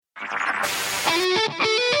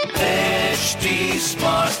HT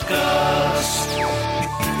Smartcast.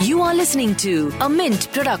 You are listening to a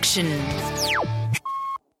Mint production.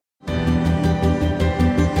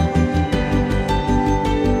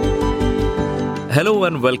 Hello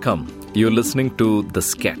and welcome. You're listening to The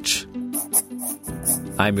Sketch.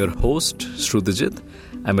 I'm your host, Sruthijith.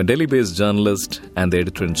 I'm a Delhi-based journalist and the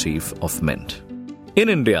editor-in-chief of Mint. In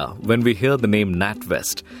India, when we hear the name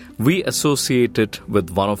NatWest, we associate it with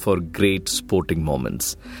one of our great sporting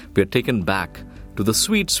moments. We are taken back to the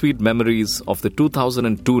sweet memories of the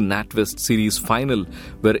 2002 NatWest Series final,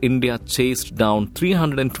 where India chased down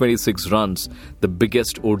 326 runs, the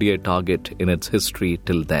biggest ODI target in its history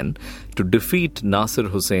till then, to defeat Nasir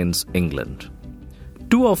Hussain's England.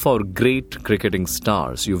 Two of our great cricketing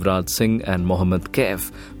stars, Yuvraj Singh and Mohammad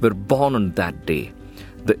Kaif, were born on that day.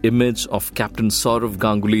 The image of Captain Sourav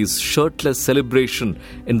Ganguly's shirtless celebration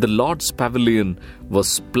in the Lord's Pavilion was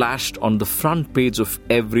splashed on the front page of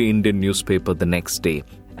every Indian newspaper the next day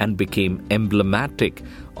and became emblematic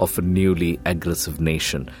of a newly aggressive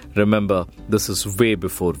nation. Remember, this is way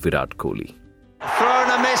before Virat Kohli. Throw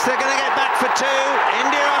and a miss, they're going to get back for two.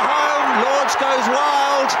 India are home, Lords goes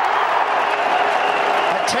wild.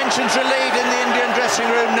 Tensions relieved in the Indian dressing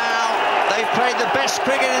room now. They've played the best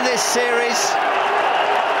cricket in this series.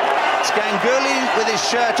 It's Ganguly with his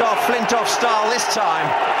shirt off, Flintoff style this time.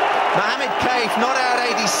 Mohammad Kaif not out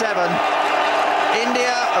 87.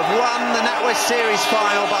 India have won the NatWest Series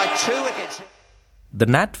final by 2 wickets. The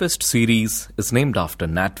NatWest Series is named after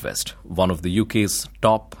NatWest, one of the UK's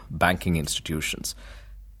top banking institutions.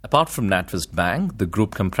 Apart from NatWest Bank, the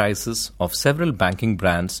group comprises of several banking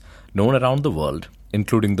brands known around the world,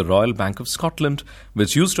 including the Royal Bank of Scotland,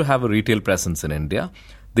 which used to have a retail presence in India,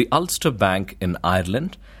 the Ulster Bank in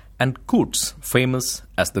Ireland, and Coutts, famous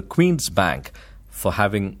as the Queen's Bank for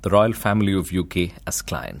having the royal family of UK as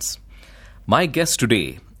clients. My guest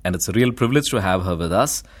today, and it's a real privilege to have her with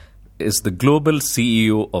us, is the global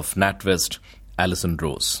CEO of NatWest, Alison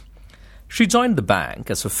Rose. She joined the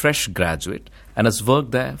bank as a fresh graduate and has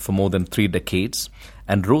worked there for more than 3 decades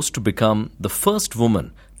and rose to become the first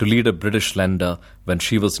woman to lead a British lender when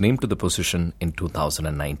she was named to the position in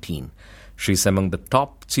 2019. She's among the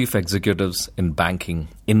top chief executives in banking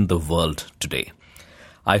in the world today.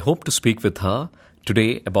 I hope to speak with her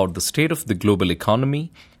today about the state of the global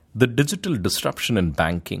economy, the digital disruption in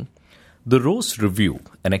banking, the Rose Review,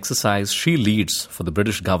 an exercise she leads for the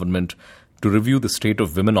British government to review the state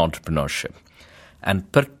of women entrepreneurship.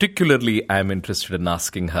 And particularly, I'm interested in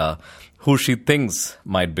asking her who she thinks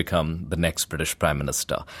might become the next British Prime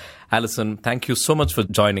Minister. Alison, thank you so much for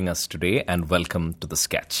joining us today and welcome to The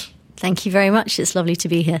Sketch. Thank you very much. It's lovely to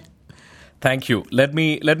be here. Thank you. Let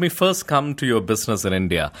me first come to your business in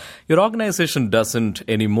India. Your organization doesn't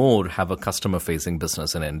anymore have a customer-facing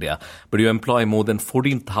business in India, but you employ more than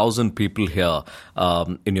 14,000 people here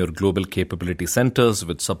in your global capability centers,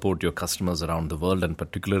 which support your customers around the world and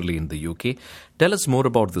particularly in the UK. Tell us more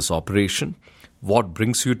about this operation. What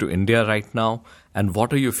brings you to India right now, and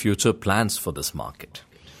what are your future plans for this market?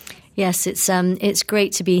 Yes, it's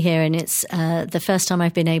great to be here, and it's the first time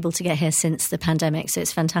I've been able to get here since the pandemic, so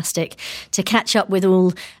it's fantastic to catch up with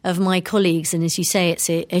all of my colleagues. And as you say, it's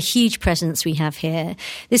a huge presence we have here.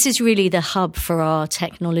 This is really the hub for our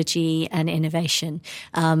technology and innovation.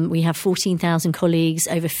 We have 14,000 colleagues.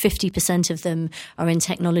 Over 50% of them are in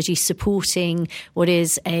technology, supporting what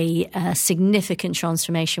is a significant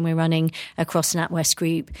transformation we're running across NatWest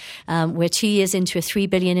Group. We're 2 years into a 3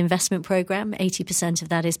 billion investment program. 80% of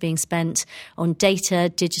that is being spent on data,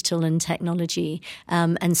 digital and technology.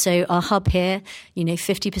 And so our hub here,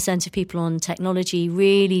 50% of people on technology,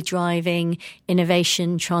 really driving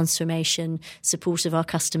innovation, transformation, support of our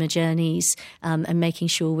customer journeys, and making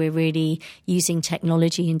sure we're really using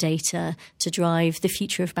technology and data to drive the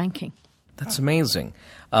future of banking. That's amazing.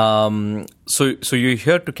 So you're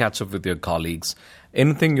here to catch up with your colleagues.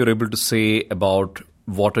 Anything you're able to say about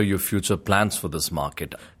what are your future plans for this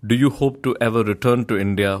market? Do you hope to ever return to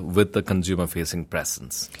India with a consumer-facing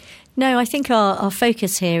presence? No, I think our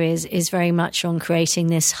focus here is very much on creating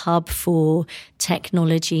this hub for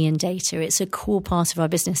technology and data. It's a core part of our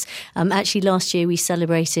business. Actually, last year we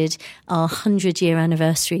celebrated our 100-year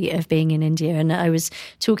anniversary of being in India. And I was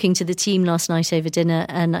talking to the team last night over dinner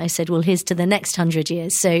and I said, well, here's to the next 100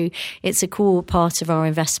 years. So it's a core part of our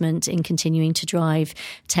investment in continuing to drive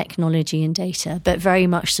technology and data, but very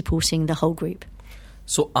much supporting the whole group.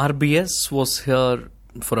 So RBS was here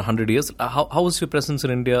for 100 years. How is your presence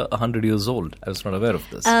in India 100 years old? I was not aware of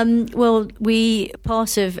this. Well,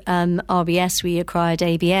 part of RBS, we acquired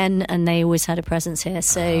ABN, and they always had a presence here.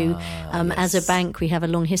 So yes. As a bank, we have a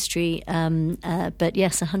long history. But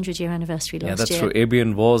yes, 100-year anniversary last year. Yeah, that's true.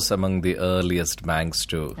 ABN was among the earliest banks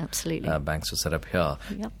to set up here.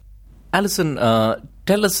 Yep. Alison,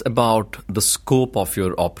 tell us about the scope of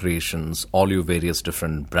your operations, all your various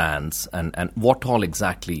different brands, and what all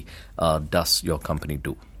exactly does your company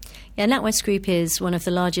do? Yeah, Natwest Group is one of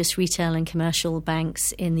the largest retail and commercial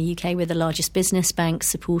banks in the UK. We're the largest business bank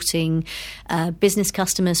supporting business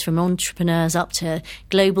customers from entrepreneurs up to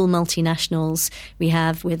global multinationals.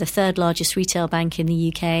 We're the third largest retail bank in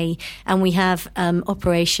the UK, and we have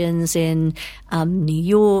operations in New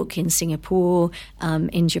York, in Singapore,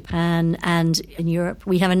 in Japan, and in Europe.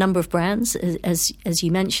 We have a number of brands, as you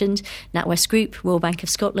mentioned. Natwest Group, Royal Bank of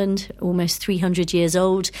Scotland, almost 300 years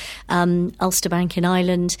old, Ulster Bank in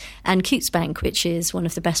Ireland, and Coutts Bank, which is one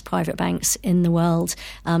of the best private banks in the world,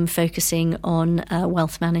 focusing on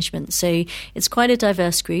wealth management. So it's quite a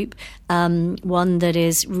diverse group, one that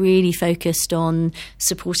is really focused on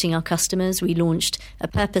supporting our customers. We launched a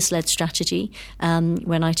purpose-led strategy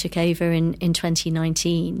when I took over in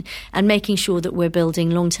 2019, and making sure that we're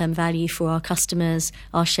building long-term value for our customers,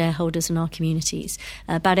 our shareholders and our communities.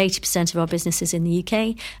 About 80% of our business is in the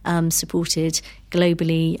UK, supported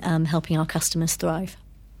globally, helping our customers thrive.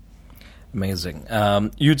 Amazing.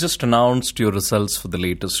 You just announced your results for the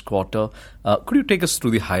latest quarter. Could you take us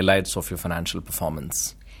through the highlights of your financial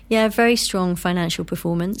performance? Yeah, very strong financial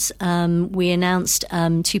performance. We announced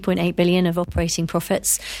 2.8 billion of operating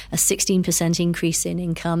profits, a 16% increase in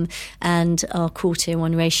income, and our core Tier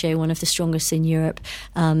 1 ratio, one of the strongest in Europe,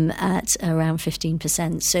 at around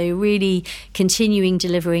 15%. So really continuing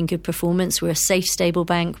delivering good performance. We're a safe, stable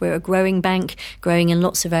bank. We're a growing bank, growing in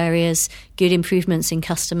lots of areas, good improvements in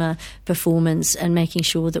customer performance, and making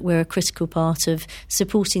sure that we're a critical part of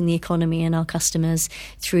supporting the economy and our customers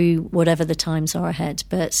through whatever the times are ahead.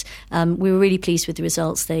 But we were really pleased with the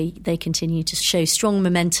results. They continue to show strong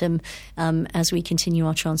momentum as we continue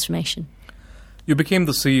our transformation. You became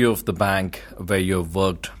the CEO of the bank where you've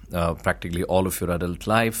worked practically all of your adult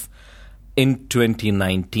life in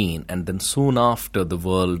 2019, and then soon after the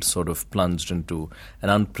world sort of plunged into an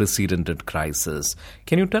unprecedented crisis.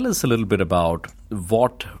 Can you tell us a little bit about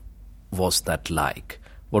what was that like?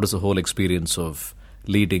 What is the whole experience of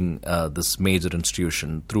leading this major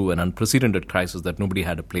institution through an unprecedented crisis that nobody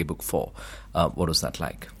had a playbook for? What was that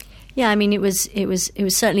like? Yeah, I mean, it was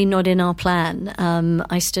certainly not in our plan.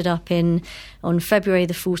 I stood up on February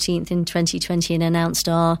the 14th in 2020 and announced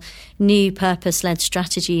our new purpose-led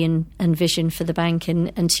strategy and vision for the bank.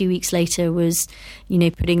 And 2 weeks later was,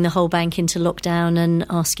 putting the whole bank into lockdown and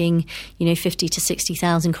asking, 50 to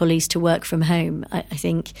 60,000 colleagues to work from home. I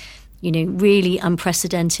think, really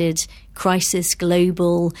unprecedented crisis,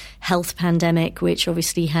 global health pandemic, which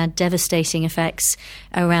obviously had devastating effects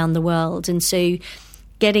around the world. And so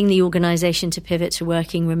getting the organisation to pivot to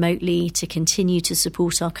working remotely, to continue to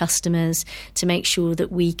support our customers, to make sure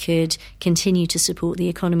that we could continue to support the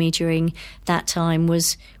economy during that time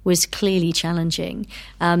was clearly challenging.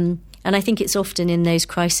 And I think it's often in those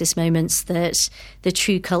crisis moments that the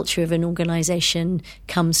true culture of an organisation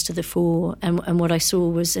comes to the fore. And what I saw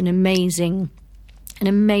was an amazing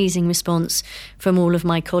response from all of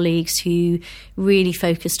my colleagues who really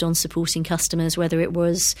focused on supporting customers, whether it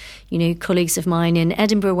was, colleagues of mine in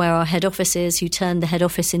Edinburgh where our head office is, who turned the head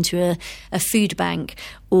office into a food bank,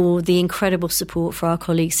 or the incredible support for our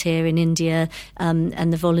colleagues here in India,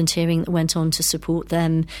 and the volunteering that went on to support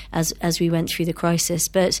them as we went through the crisis.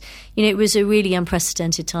 But, it was a really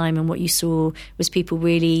unprecedented time, and what you saw was people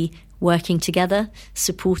really working together,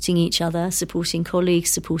 supporting each other, supporting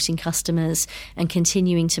colleagues, supporting customers, and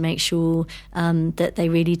continuing to make sure that they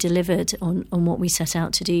really delivered on what we set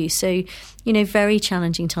out to do. So, very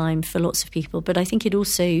challenging time for lots of people, but I think it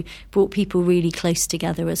also brought people really close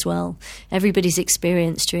together as well. Everybody's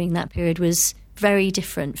experience during that period was very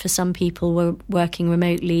different. For some people, were working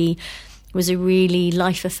remotely was a really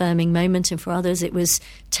life-affirming moment, and for others it was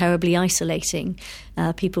terribly isolating.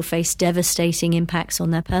 People faced devastating impacts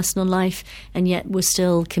on their personal life and yet were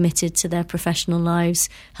still committed to their professional lives,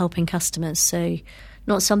 helping customers. So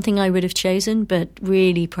not something I would have chosen, but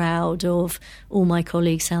really proud of all my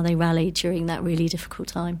colleagues, how they rallied during that really difficult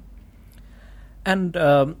time. And,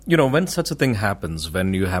 when such a thing happens,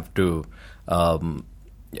 when you have to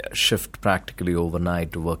shift practically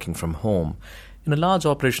overnight to working from home, in a large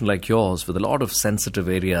operation like yours, with a lot of sensitive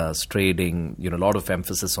areas, trading, a lot of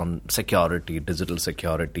emphasis on security, digital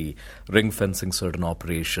security, ring fencing certain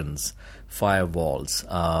operations, firewalls,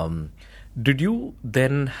 Did you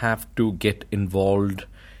then have to get involved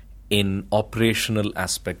in operational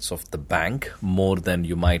aspects of the bank more than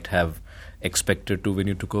you might have expected to when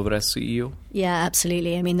you took over as CEO? Yeah,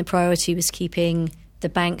 absolutely. I mean, the priority was keeping the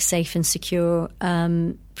bank safe and secure,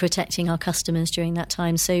 protecting our customers during that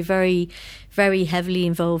time. So very, very heavily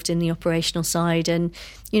involved in the operational side. And,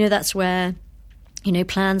 that's where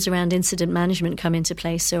plans around incident management come into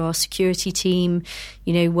place. So our security team,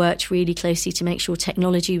 worked really closely to make sure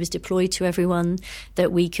technology was deployed to everyone,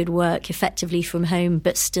 that we could work effectively from home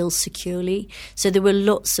but still securely. So there were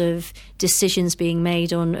lots of decisions being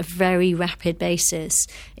made on a very rapid basis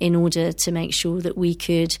in order to make sure that we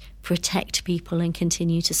could protect people and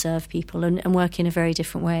continue to serve people and work in a very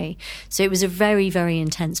different way. So it was a very, very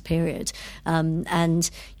intense period.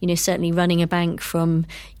 And, certainly running a bank from,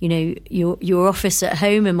 your office at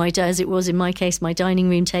home and as it was in my case, my dining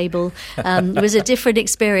room table, was a different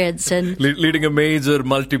experience. And leading a major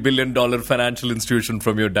multi-billion-dollar financial institution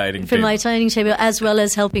from your dining table. From my dining table, as well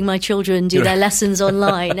as helping my children do their lessons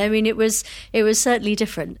online. I mean, it was certainly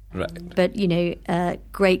different. Right. But,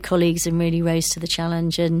 great colleagues and really rose to the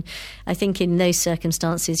challenge. And I think in those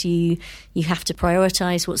circumstances, you have to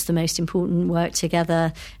prioritise what's the most important, work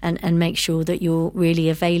together and make sure that you're really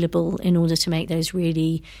available in order to make those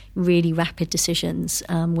really, really rapid decisions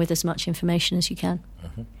with as much information as you can.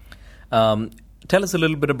 Mm-hmm. Tell us a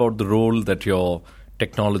little bit about the role that your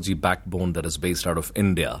technology backbone that is based out of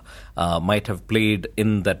India might have played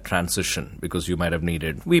in that transition, because you might have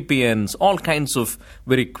needed VPNs, all kinds of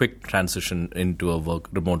very quick transition into a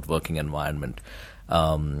remote working environment.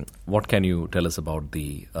 What can you tell us about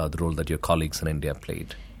the role that your colleagues in India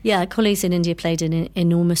played? Yeah, colleagues in India played an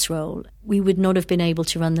enormous role. We would not have been able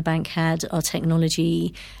to run the bank had our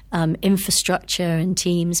technology infrastructure and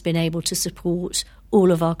teams been able to support all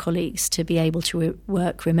of our colleagues to be able to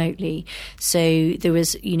work remotely. So there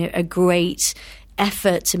was, a great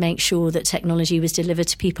effort to make sure that technology was delivered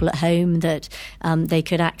to people at home, that they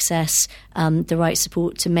could access the right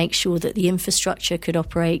support to make sure that the infrastructure could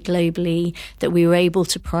operate globally, that we were able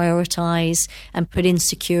to prioritise and put in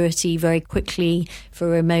security very quickly for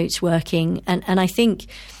remote working. And I think,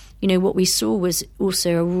 what we saw was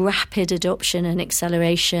also a rapid adoption and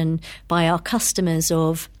acceleration by our customers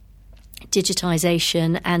of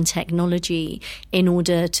digitisation and technology in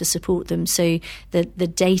order to support them. So the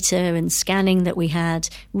data and scanning that we had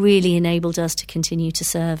really enabled us to continue to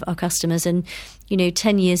serve our customers. And,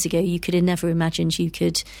 10 years ago, you could have never imagined you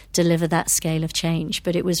could deliver that scale of change.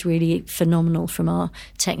 But it was really phenomenal from our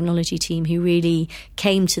technology team, who really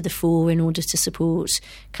came to the fore in order to support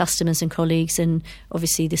customers and colleagues, and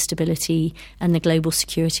obviously the stability and the global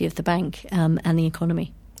security of the bank and the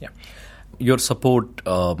economy. Yeah. Your support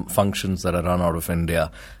functions that are run out of India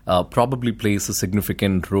probably plays a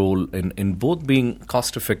significant role in both being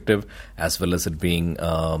cost effective as well as it being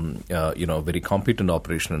a very competent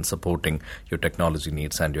operation in supporting your technology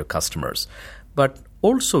needs and your customers. But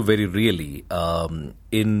also very really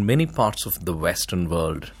in many parts of the Western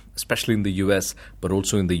world, especially in the US, but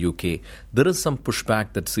also in the UK, there is some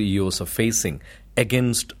pushback that CEOs are facing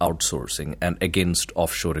against outsourcing and against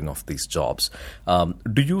offshoring of these jobs.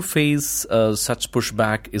 Do you face such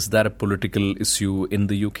pushback? Is that a political issue in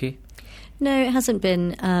the UK? No, it hasn't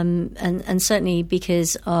been. And certainly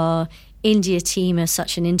because our India team are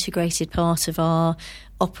such an integrated part of our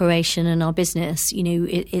operation and our business,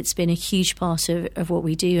 it's been a huge part of what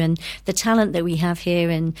we do. And the talent that we have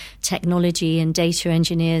here in technology and data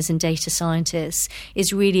engineers and data scientists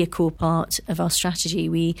is really a core part of our strategy.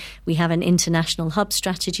 We have an international hub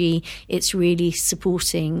strategy. It's really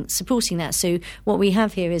supporting that. So what we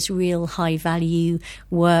have here is real high value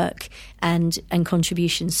work and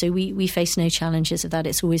contribution. So we face no challenges of that.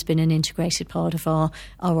 It's always been an integrated part of our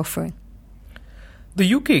offering.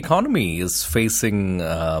 The UK economy is facing,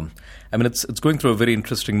 it's going through a very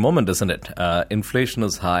interesting moment, isn't it? Inflation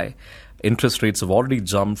is high. Interest rates have already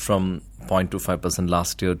jumped from 0.25%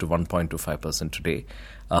 last year to 1.25% today.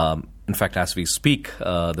 In fact, as we speak,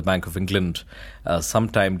 the Bank of England,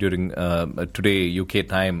 sometime during today, UK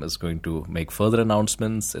time, is going to make further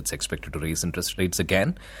announcements. It's expected to raise interest rates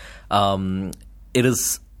again. It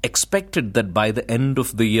is expected that by the end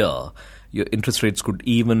of the year, your interest rates could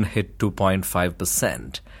even hit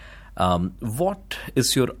 2.5%. What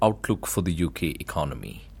is your outlook for the UK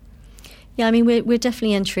economy? Yeah, we're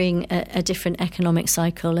definitely entering a different economic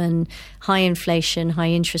cycle, and high inflation,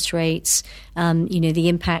 high interest rates, the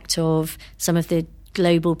impact of some of the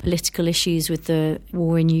global political issues with the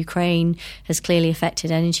war in Ukraine has clearly affected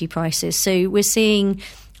energy prices. So we're seeing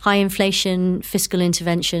high inflation, fiscal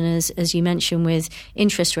intervention, as you mentioned, with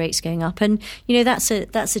interest rates going up. And, that's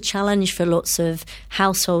a challenge for lots of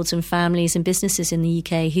households and families and businesses in the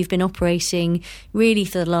UK who've been operating really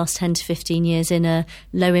for the last 10 to 15 years in a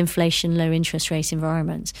low inflation, low interest rate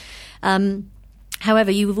environment.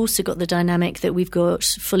 However, you've also got the dynamic that we've got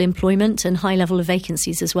full employment and high level of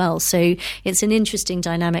vacancies as well. So it's an interesting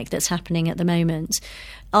dynamic that's happening at the moment.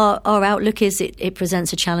 Our outlook is it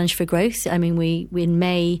presents a challenge for growth. I mean, we in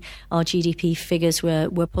May, our GDP figures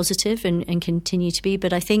were positive and continue to be.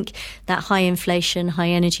 But I think that high inflation, high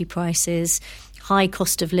energy prices, high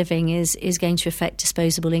cost of living is going to affect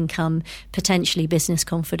disposable income, potentially business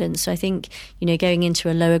confidence. So I think, going into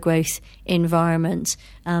a lower growth environment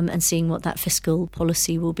and seeing what that fiscal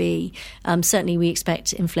policy will be, certainly we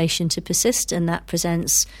expect inflation to persist, and that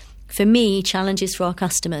presents, for me, challenges for our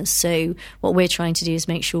customers. So what we're trying to do is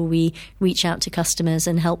make sure we reach out to customers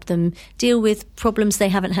and help them deal with problems they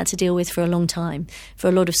haven't had to deal with for a long time. For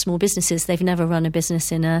a lot of small businesses, they've never run a business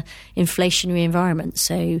in an inflationary environment.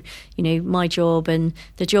 So, my job and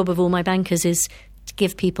the job of all my bankers is to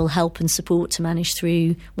give people help and support to manage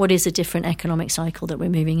through what is a different economic cycle that we're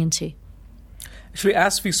moving into. Actually,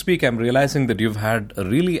 as we speak, I'm realizing that you've had a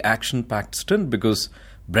really action-packed stint because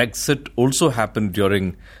Brexit also happened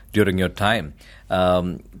during your time.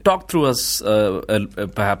 Talk through us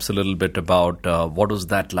perhaps a little bit about what was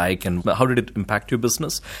that like and how did it impact your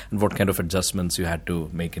business and what kind of adjustments you had to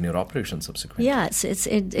make in your operations subsequently. Yeah,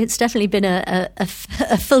 it's definitely been a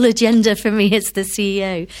full agenda for me as the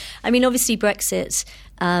CEO. I mean, obviously Brexit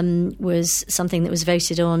was something that was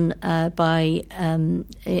voted on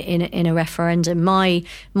in a referendum.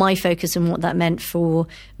 My focus and what that meant for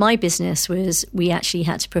my business was we actually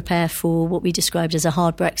had to prepare for what we described as a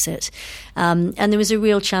hard Brexit. And there was a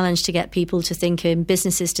real challenge to get people to think and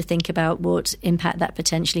businesses to think about what impact that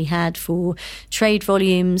potentially had for trade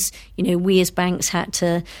volumes. We as banks had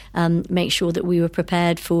to make sure that we were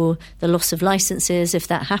prepared for the loss of licenses if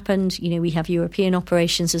that happened. We have European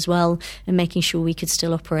operations as well, and making sure we could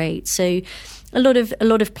still operate. So a lot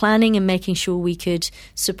of planning and making sure we could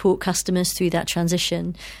support customers through that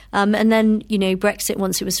transition. And then, Brexit,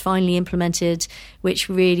 once it was finally implemented, which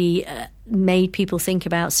really made people think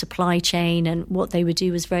about supply chain and what they would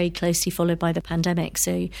do, was very closely followed by the pandemic.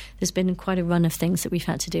 So there's been quite a run of things that we've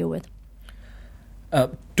had to deal with.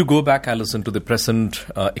 To go back, Alison, to the present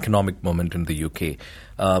economic moment in the UK,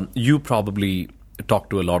 you probably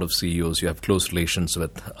talk to a lot of CEOs. You have close relations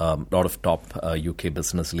with a lot of top UK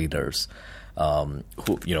business leaders who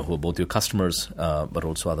are both your customers, but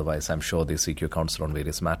also otherwise, I'm sure they seek your counsel on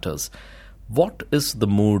various matters. What is the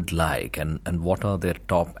mood like, and what are their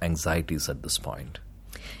top anxieties at this point?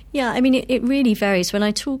 Yeah, I mean, it really varies. When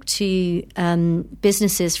I talk to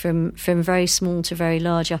businesses from very small to very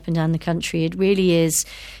large up and down the country, it really is,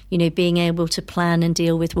 being able to plan and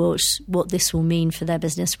deal with what this will mean for their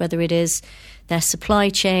business, whether it is their supply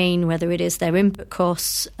chain, whether it is their input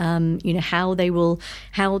costs, how they will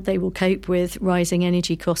cope with rising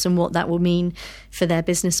energy costs and what that will mean for their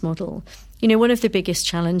business model. One of the biggest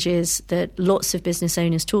challenges that lots of business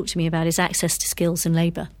owners talk to me about is access to skills and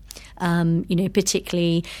labour.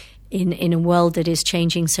 Particularly in a world that is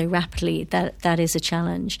changing so rapidly, that is a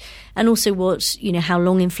challenge. And also how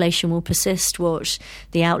long inflation will persist, what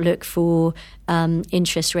the outlook for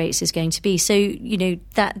interest rates is going to be. So,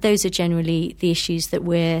 those are generally the issues that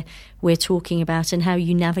we're talking about, and how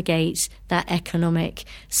you navigate that economic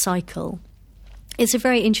cycle. It's a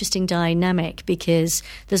very interesting dynamic because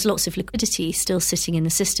there's lots of liquidity still sitting in the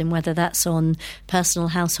system, whether that's on personal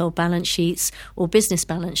household balance sheets or business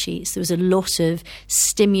balance sheets. There was a lot of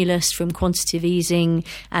stimulus from quantitative easing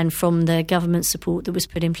and from the government support that was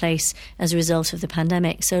put in place as a result of the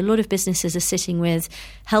pandemic. So a lot of businesses are sitting with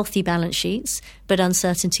healthy balance sheets, but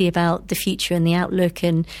uncertainty about the future and the outlook,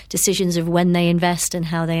 and decisions of when they invest and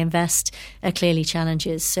how they invest are clearly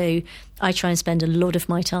challenges. So I try and spend a lot of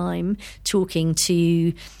my time talking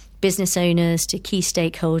to business owners, to key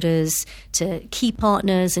stakeholders, to key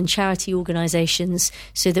partners and charity organisations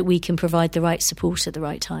so that we can provide the right support at the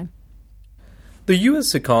right time. The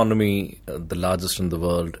US economy, the largest in the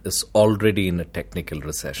world, is already in a technical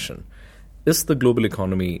recession. Is the global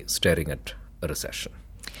economy staring at a recession?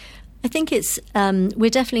 I think we're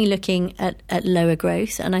definitely looking at lower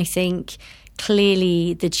growth, and I think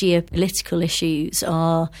clearly the geopolitical issues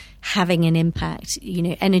are having an impact.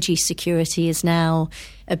 Energy security is now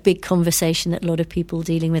a big conversation that a lot of people are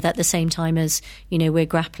dealing with at the same time as, we're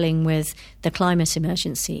grappling with the climate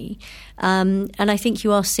emergency. And I think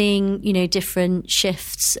you are seeing, different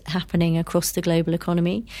shifts happening across the global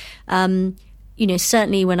economy.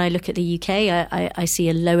 certainly when I look at the UK, I see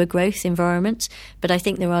a lower growth environment, but I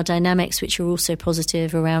think there are dynamics which are also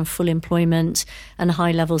positive around full employment and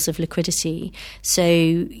high levels of liquidity. So,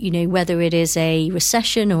 whether it is a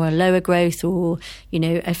recession or a lower growth or,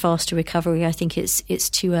 a faster recovery, I think it's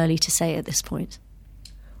too early to say at this point.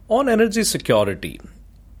 On energy security,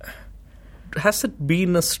 has it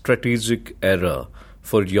been a strategic error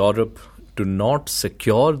for Europe to not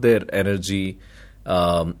secure their energy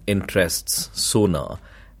interests sooner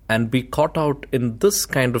and be caught out in this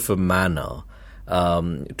kind of a manner,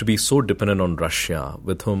 to be so dependent on Russia,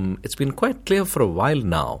 with whom it's been quite clear for a while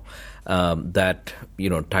now that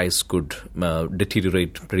ties could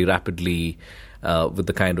deteriorate pretty rapidly with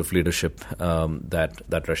the kind of leadership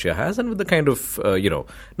that Russia has, and with the kind of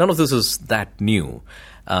none of this is that new.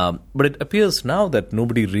 But it appears now that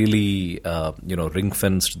nobody really,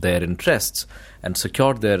 ring-fenced their interests and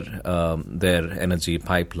secured their energy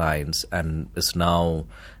pipelines, and is now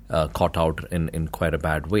caught out in quite a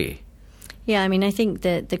bad way. Yeah, I mean, I think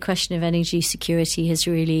that the question of energy security has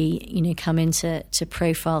really, come into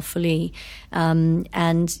profile fully, and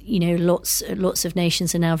lots of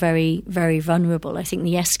nations are now very, very vulnerable. I think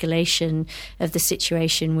the escalation of the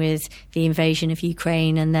situation with the invasion of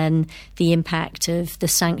Ukraine and then the impact of the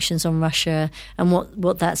sanctions on Russia and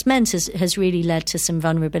what that's meant has really led to some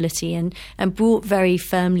vulnerability and brought very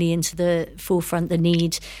firmly into the forefront the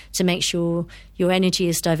need to make sure your energy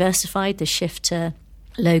is diversified, the shift to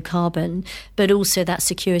low carbon, but also that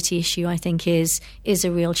security issue, I think, is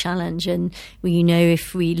a real challenge. And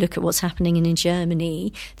if we look at what's happening in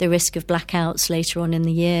Germany, the risk of blackouts later on in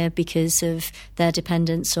the year because of their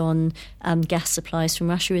dependence on gas supplies from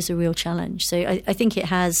Russia is a real challenge. So I think it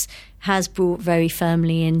has brought very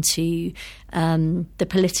firmly into the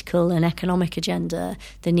political and economic agenda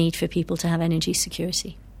the need for people to have energy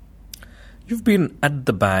security. You've been at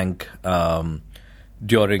the bank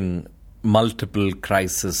during multiple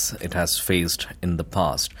crises it has faced in the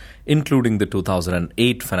past, including the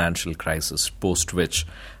 2008 financial crisis, post which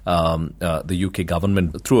the UK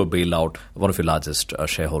government threw a bailout, one of your largest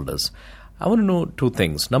shareholders. I want to know two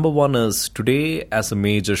things. Number one is, today, as a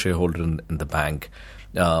major shareholder in the bank,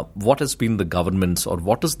 what has been the government's, or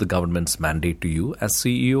what is the government's mandate to you as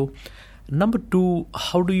CEO? Number two,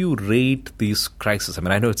 how do you rate these crises? I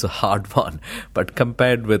mean, I know it's a hard one, but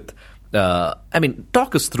compared with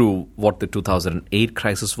talk us through what the 2008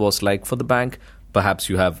 crisis was like for the bank. Perhaps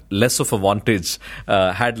you have less of a vantage,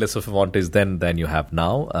 had less of a vantage then than you have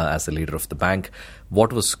now as the leader of the bank.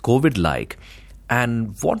 What was COVID like?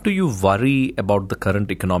 And what do you worry about the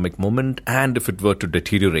current economic moment? And if it were to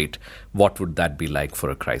deteriorate, what would that be like for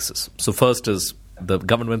a crisis? So first is the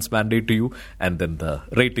government's mandate to you, and then the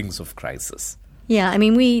ratings of crisis. Yeah, I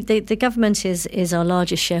mean, the government is our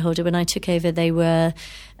largest shareholder. When I took over, they were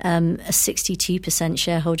a 62%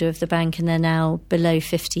 shareholder of the bank, and they're now below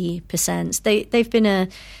 50%. They've been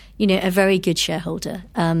a very good shareholder.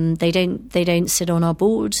 They don't sit on our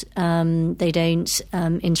board. They don't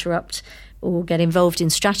interrupt or get involved in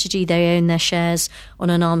strategy. They own their shares on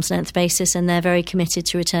an arm's length basis, and they're very committed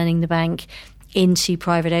to returning the bank into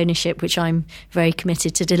private ownership, which I'm very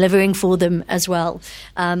committed to delivering for them as well.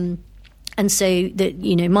 And so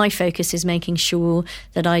my focus is making sure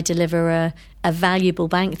that I deliver a valuable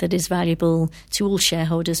bank that is valuable to all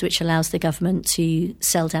shareholders, which allows the government to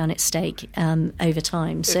sell down its stake over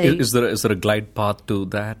time. So, is there a glide path to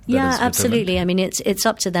that? Yeah, absolutely. I mean, it's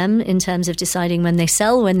up to them in terms of deciding when they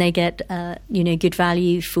sell, when they get good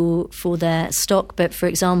value for their stock. But for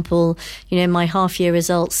example, in my half year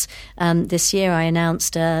results this year, I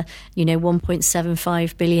announced a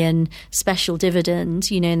 1.75 billion special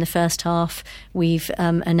dividend. In the first half, we've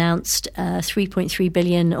announced 3.3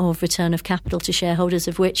 billion of return of capital to shareholders,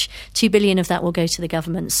 of which 2 billion of that will go to the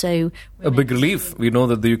government. So a big relief. We know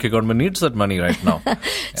that the UK government needs that money right now. Yeah.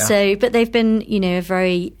 So, but they've been, a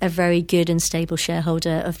very good and stable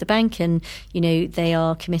shareholder of the bank, and they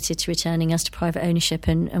are committed to returning us to private ownership,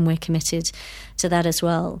 and we're committed to that as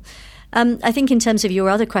well. I think in terms of your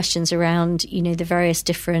other questions around, the various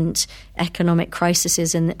different economic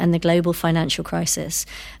crises and the global financial crisis,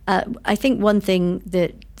 I think one thing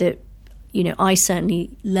that I certainly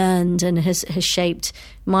learned and has shaped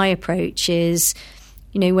my approach is,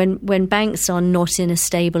 when banks are not in a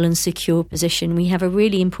stable and secure position, we have a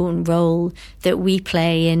really important role that we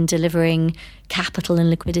play in delivering capital and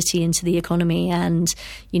liquidity into the economy. And,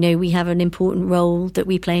 we have an important role that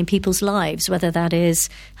we play in people's lives, whether that is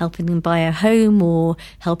helping them buy a home or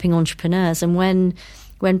helping entrepreneurs. And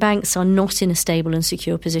when banks are not in a stable and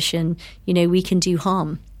secure position, we can do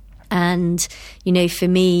harm. And, for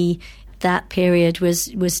me, that period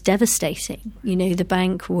was devastating. The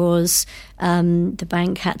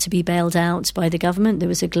bank had to be bailed out by the government. There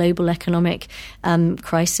was a global economic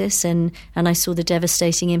crisis, and I saw the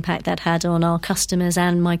devastating impact that had on our customers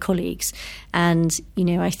and my colleagues. And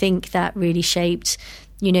I think that really shaped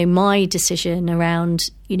my decision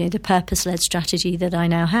around the purpose-led strategy that I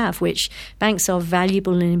now have, which banks are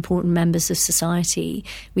valuable and important members of society.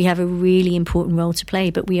 We have a really important role to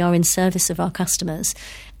play, but we are in service of our customers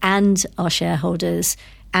and our shareholders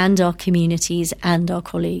and our communities and our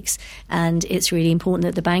colleagues. And it's really important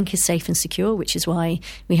that the bank is safe and secure, which is why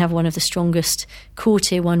we have one of the strongest core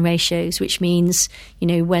Tier 1 ratios, which means,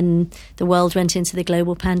 when the world went into the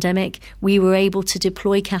global pandemic, we were able to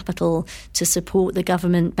deploy capital to support the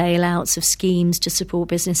government bailouts of schemes, to support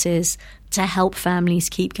businesses, to help families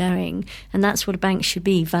keep going. And that's what a bank should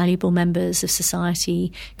be, valuable members of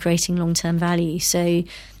society, creating long-term value. So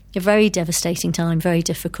a very devastating time, very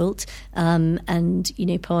difficult. And,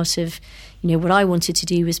 part of, what I wanted to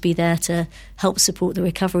do was be there to help support the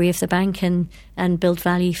recovery of the bank and build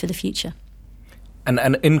value for the future.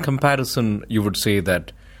 And in comparison, you would say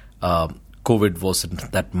that COVID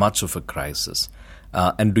wasn't that much of a crisis.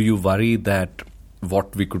 And do you worry that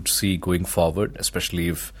what we could see going forward, especially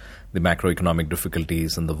if the macroeconomic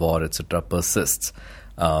difficulties and the war, etc., persists,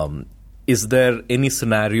 is there any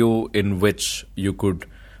scenario in which you could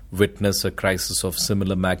witness a crisis of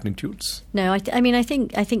similar magnitudes? No, I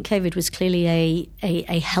think COVID was clearly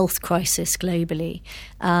a health crisis globally,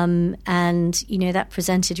 and that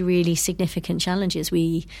presented really significant challenges.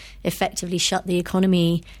 We effectively shut the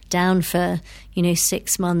economy down for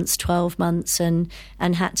 6 months, 12 months, and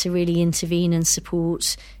had to really intervene and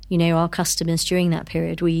support our customers during that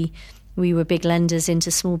period. We were big lenders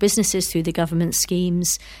into small businesses through the government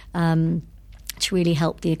schemes. To really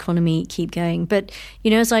help the economy keep going. But,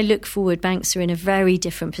 as I look forward, banks are in a very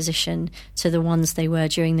different position to the ones they were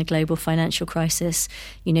during the global financial crisis.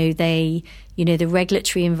 The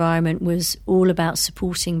regulatory environment was all about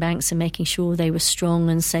supporting banks and making sure they were strong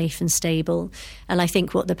and safe and stable. And I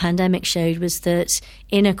think what the pandemic showed was that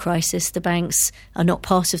in a crisis, the banks are not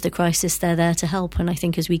part of the crisis, they're there to help. And I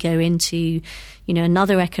think as we go into,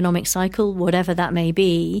 another economic cycle, whatever that may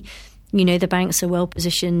be, the banks are well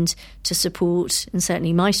positioned to support, and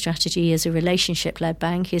certainly my strategy as a relationship-led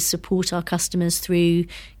bank is support our customers through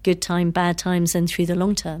good time, bad times, and through the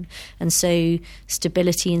long term. And so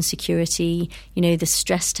stability and security, the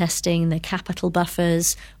stress testing, the capital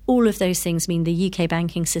buffers, all of those things mean the UK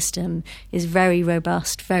banking system is very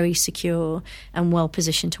robust, very secure, and well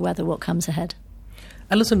positioned to weather what comes ahead.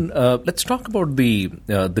 Alison, let's talk about the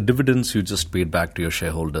dividends you just paid back to your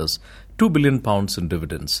shareholders. £2 billion in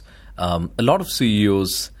dividends. A lot of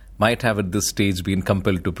CEOs might have at this stage been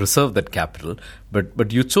compelled to preserve that capital,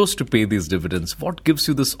 but you chose to pay these dividends. What gives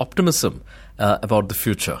you this optimism about the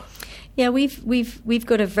future? Yeah, we've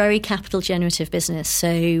got a very capital generative business.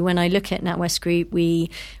 So when I look at Natwest Group, we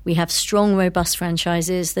have strong, robust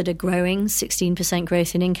franchises that are growing, 16%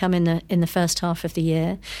 growth in income in the first half of the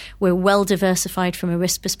year. We're well diversified from a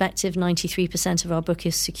risk perspective. 93% of our book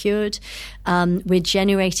is secured. We're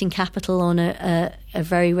generating capital on a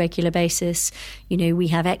very regular basis. We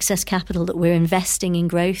have excess capital that we're investing in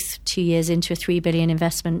growth 2 years into a $3 billion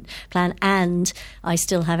investment plan, and I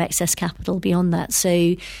still have excess capital beyond that.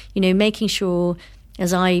 So, making sure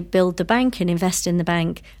as I build the bank and invest in the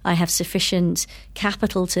bank, I have sufficient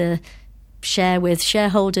capital to share with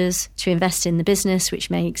shareholders, to invest in the business, which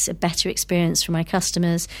makes a better experience for my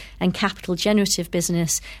customers, and capital generative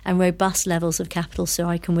business and robust levels of capital so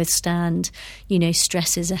I can withstand,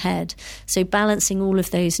 stresses ahead. So balancing all of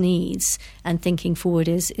those needs and thinking forward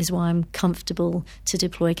is why I'm comfortable to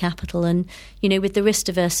deploy capital. And, with the risk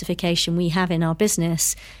diversification we have in our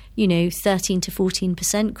business, 13 to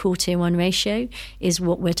 14% core Tier 1 ratio is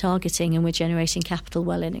what we're targeting, and we're generating capital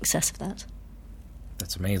well in excess of that.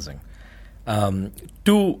 That's amazing.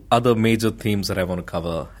 Two other major themes that I want to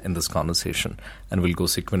cover in this conversation, and we'll go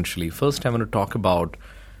sequentially. First, I want to talk about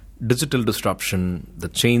digital disruption, the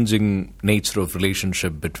changing nature of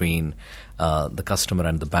relationship between the customer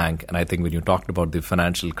and the bank. And I think when you talked about the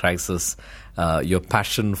financial crisis, your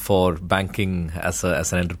passion for banking as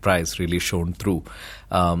an enterprise really shone through.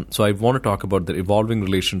 So I want to talk about the evolving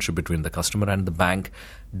relationship between the customer and the bank,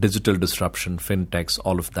 digital disruption, fintechs,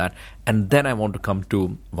 all of that. And then I want to come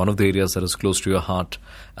to one of the areas that is close to your heart,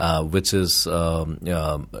 which is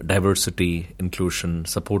diversity, inclusion,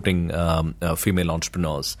 supporting female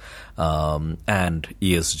entrepreneurs, and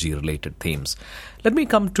ESG-related themes. Let me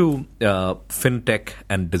come to fintech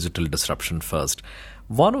and digital disruption first.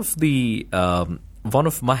 One of the one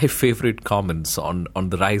of my favorite comments on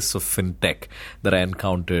the rise of fintech that I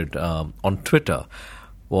encountered on Twitter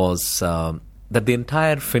was that the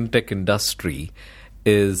entire fintech industry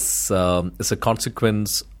is a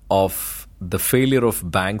consequence of the failure of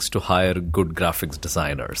banks to hire good graphics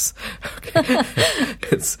designers. Okay.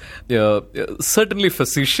 It's certainly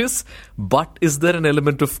facetious, but is there an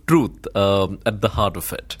element of truth at the heart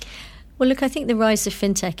of it? Well, look, I think the rise of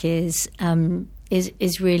fintech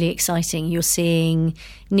is really exciting. You're seeing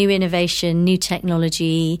new innovation, new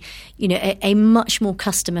technology, a much more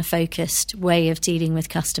customer-focused way of dealing with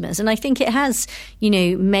customers. And I think it has,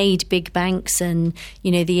 made big banks and,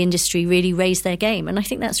 the industry really raise their game. And I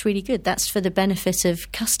think that's really good. That's for the benefit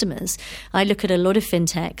of customers. I look at a lot of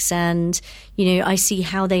fintechs and, I see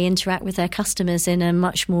how they interact with their customers in a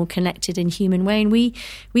much more connected and human way. And we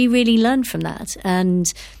really learn from that.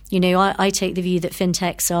 And I take the view that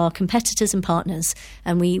fintechs are competitors and partners,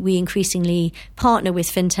 and we increasingly partner with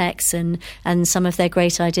fintechs, and some of their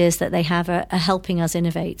great ideas that they have are helping us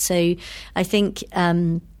innovate. So I think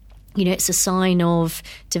it's a sign of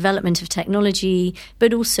development of technology,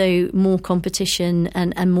 but also more competition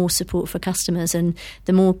and more support for customers. And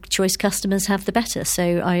the more choice customers have, the better.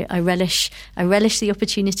 So I relish the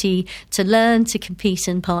opportunity to learn, to compete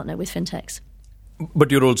and partner with fintechs.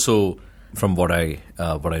 But you're also, from what I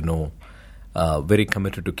know, very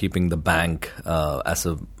committed to keeping the bank as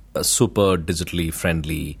a super digitally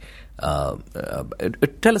friendly.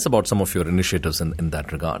 Tell us about some of your initiatives in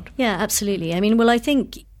that regard. Yeah, absolutely. I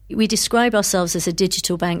think we describe ourselves as a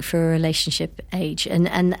digital bank for a relationship age,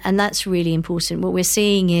 and that's really important. What we're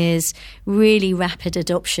seeing is really rapid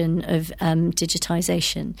adoption of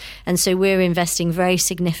digitization, and so we're investing very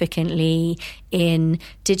significantly in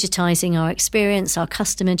digitizing our experience, our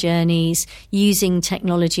customer journeys, using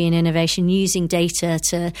technology and innovation, using data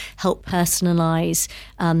to help personalize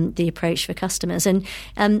the approach for customers. And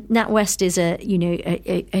NatWest is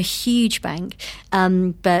a huge bank,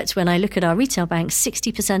 but when I look at our retail bank,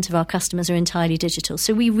 60% of our customers are entirely digital.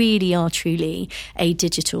 So we really are truly a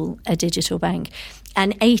digital bank.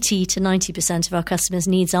 And 80 to 90% of our customers'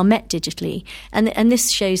 needs are met digitally. And this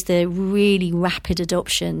shows the really rapid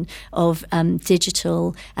adoption of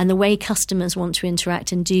digital and the way customers want to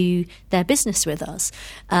interact and do their business with us.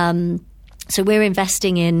 So we're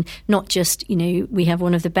investing in not just, we have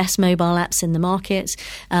one of the best mobile apps in the market,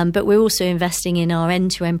 but we're also investing in our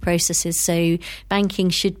end-to-end processes. So banking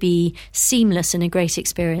should be seamless and a great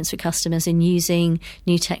experience for customers, and using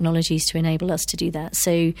new technologies to enable us to do that.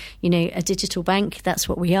 So, a digital bank, that's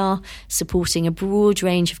what we are, supporting a broad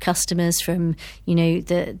range of customers from,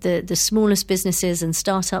 the smallest businesses and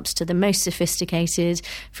startups to the most sophisticated,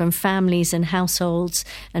 from families and households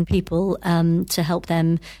and people to help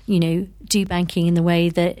them, do banking in the way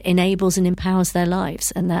that enables and empowers their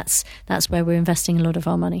lives. And that's where we're investing a lot of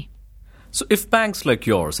our money. So if banks like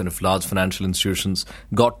yours and if large financial institutions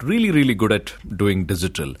got really, really good at doing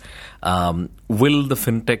digital, will the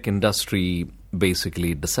fintech industry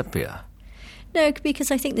basically disappear? No,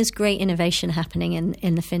 because I think there's great innovation happening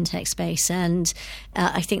in the fintech space, and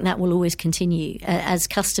I think that will always continue as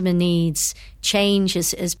customer needs change,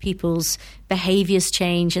 as people's behaviours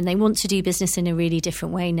change, and they want to do business in a really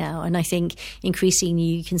different way now. And I think increasingly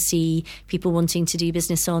you can see people wanting to do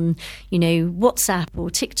business on, WhatsApp or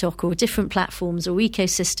TikTok or different platforms or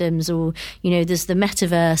ecosystems, or, there's the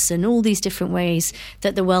metaverse and all these different ways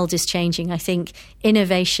that the world is changing. I think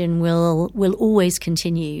innovation will always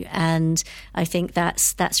continue, and I think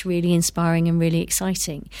that's really inspiring and really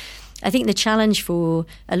exciting. I think the challenge for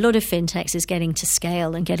a lot of fintechs is getting to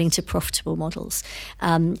scale and getting to profitable models.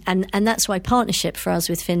 And that's why partnership for us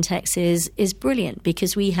with fintechs is brilliant,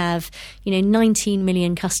 because we have, 19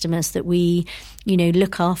 million customers that we,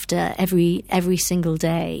 look after every single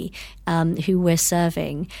day, who we're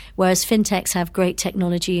serving. Whereas fintechs have great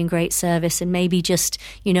technology and great service and maybe just,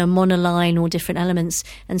 monoline or different elements.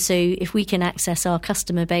 And so if we can access our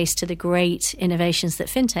customer base to the great innovations that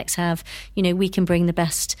fintechs have, we can bring the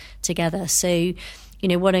best together. So,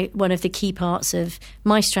 one of the key parts of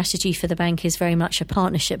my strategy for the bank is very much a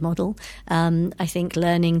partnership model. I think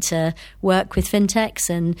learning to work with fintechs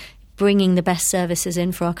and bringing the best services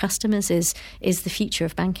in for our customers is the future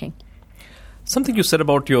of banking. Something you said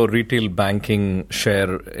about your retail banking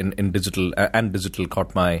share in digital and digital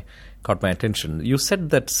caught my attention. You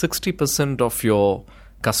said that 60% of your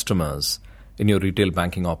customers in your retail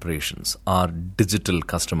banking operations are digital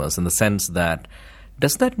customers, in the sense that,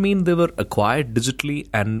 does that mean they were acquired digitally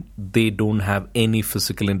and they don't have any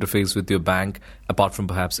physical interface with your bank? apart from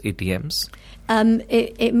perhaps ATMs?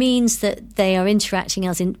 It means that they are interacting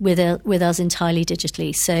with us entirely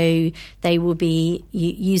digitally. So they will be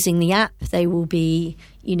using the app. They will be,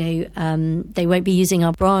 they won't be using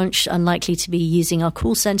our branch, unlikely to be using our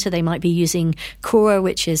call centre. They might be using Cora,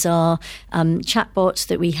 which is our chatbot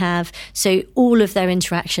that we have. So all of their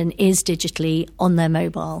interaction is digitally on their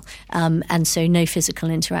mobile, and so no physical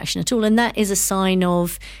interaction at all. And that is a sign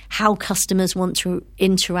of how customers want to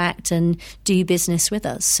interact and do business with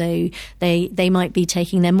us. So they might be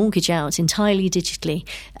taking their mortgage out entirely digitally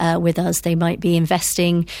with us. They might be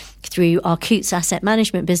investing through our Coutts asset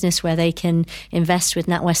management business, where they can invest with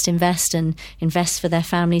NatWest Invest and invest for their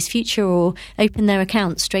family's future, or open their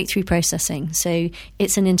account straight through processing. So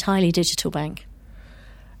it's an entirely digital bank.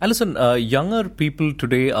 Alison, younger people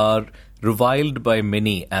today are reviled by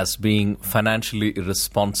many as being financially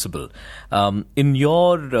irresponsible. In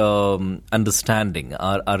your understanding,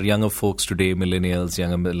 are younger folks today, younger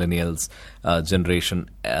millennials, Generation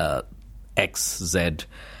X, Z,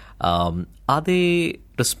 are they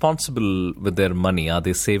responsible with their money? Are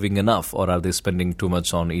they saving enough, or are they spending too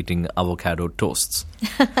much on eating avocado toasts?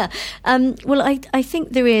 Well, I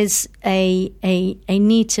think there is a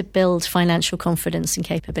need to build financial confidence and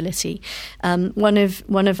capability. One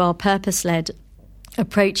of our purpose-led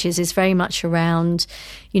approaches is very much around,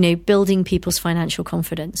 building people's financial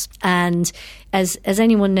confidence. And as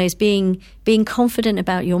anyone knows, being confident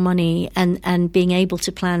about your money and being able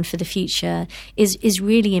to plan for the future is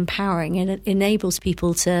really empowering, and it enables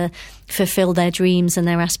people to fulfill their dreams and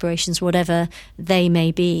their aspirations, whatever they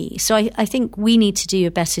may be. So I think we need to do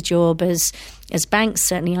a better job as banks.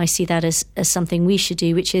 Certainly I see that as something we should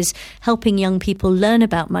do, which is helping young people learn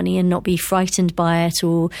about money and not be frightened by it,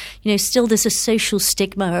 or, still there's a social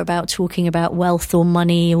stigma about talking about wealth or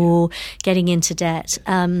money or getting into debt.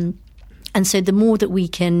 And so the more that we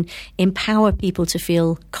can empower people to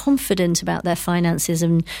feel confident about their finances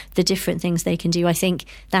and the different things they can do, I think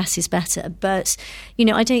that is better. But,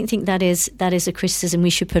 I don't think that is a criticism we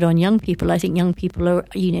should put on young people. I think young people are,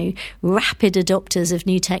 rapid adopters of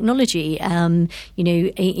new technology,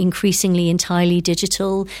 increasingly entirely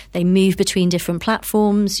digital. They move between different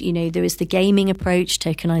platforms. There is the gaming approach,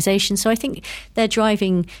 tokenization. So I think they're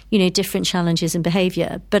driving, different challenges and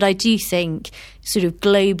behaviour. But I do think sort of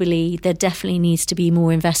globally there definitely needs to be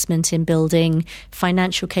more investment in building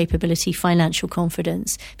financial capability, financial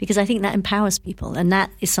confidence, because I think that empowers people, and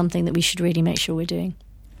that is something that we should really make sure we're doing.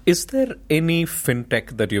 Is there any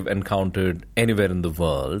fintech that you've encountered anywhere in the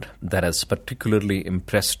world that has particularly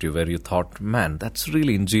impressed you, where you thought, man, that's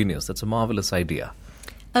really ingenious, that's a marvelous idea?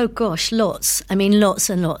 Oh gosh, lots. I mean, lots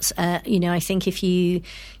and lots. I think if you,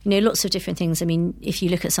 lots of different things. I mean, if you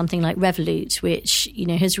look at something like Revolut, which,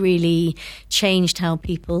 has really changed how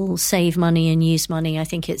people save money and use money, I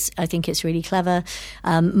think it's really clever.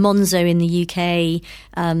 Monzo in the UK,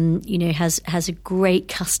 has a great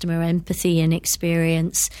customer empathy and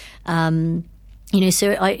experience.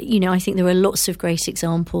 So I think there are lots of great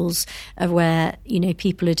examples of where,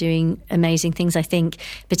 people are doing amazing things. I think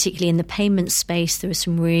particularly in the payment space, there are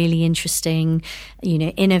some really interesting,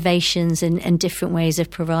 innovations and different ways of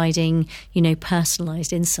providing,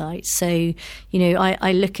 personalised insights. So,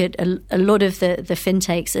 I look at a lot of the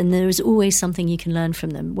fintechs, and there is always something you can learn from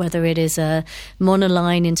them, whether it is a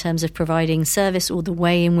monoline in terms of providing service, or the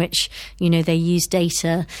way in which, they use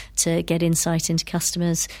data to get insight into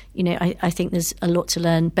customers. I think there's a lot to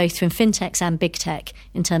learn both from fintechs and big tech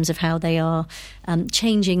in terms of how they are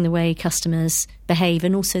changing the way customers behave,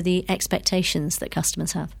 and also the expectations that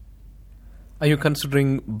customers have. Are you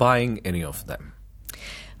considering buying any of them?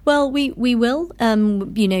 Well, we will,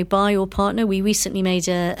 buy or partner. We recently made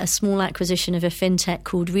a small acquisition of a fintech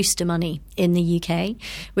called Rooster Money in the UK,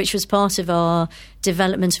 which was part of our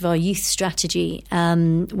development of our youth strategy,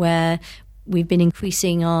 where we've been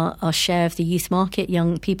increasing our share of the youth market,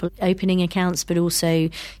 young people opening accounts, but also,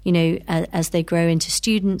 as they grow into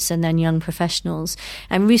students and then young professionals.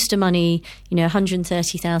 And Rooster Money,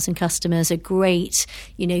 130,000 customers, a great,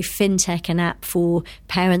 fintech and app for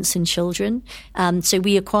parents and children. So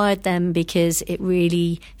we acquired them because it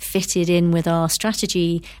really fitted in with our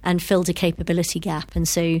strategy and filled a capability gap. And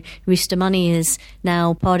so Rooster Money is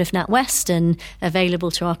now part of NatWest and available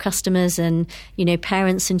to our customers, and,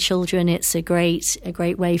 parents and children. It's a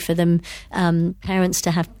great way for them, parents,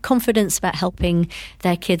 to have confidence about helping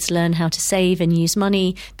their kids learn how to save and use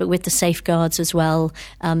money, but with the safeguards as well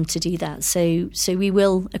to do that. So we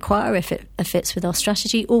will acquire if it fits with our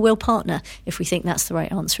strategy, or we'll partner if we think that's the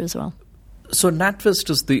right answer as well. So NatWest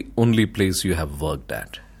is the only place you have worked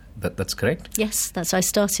at. That's correct? Yes, I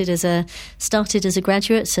started as a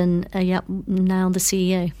graduate, and now the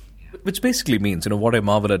CEO. which basically means, what I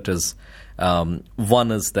marvel at is,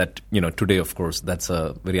 one is that, today, of course, that's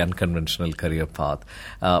a very unconventional career path.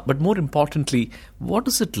 But more importantly, what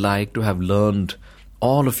is it like to have learned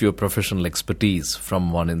all of your professional expertise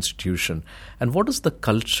from one institution? And what is the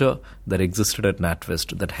culture that existed at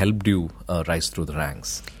NatWest that helped you rise through the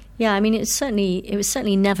ranks? Yeah, I mean, it was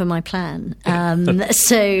certainly never my plan.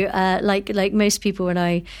 Like most people, when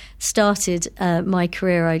I started my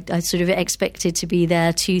career, I sort of expected to be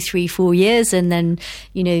there 2, 3, 4 years, and then,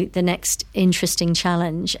 the next interesting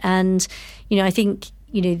challenge. And, I think,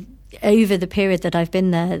 over the period that I've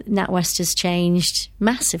been there, NatWest has changed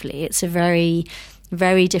massively. It's a very,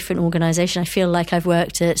 very different organisation. I feel like I've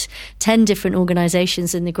worked at 10 different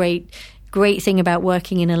organisations, and the great thing about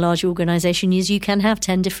working in a large organisation is you can have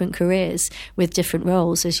 10 different careers with different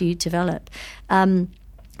roles as you develop.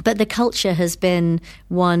 But the culture has been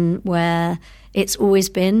one where it's always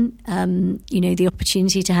been, the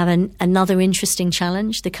opportunity to have another interesting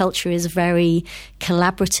challenge. The culture is very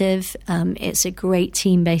collaborative. It's a great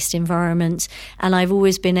team-based environment. And I've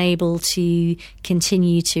always been able to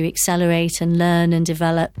continue to accelerate and learn and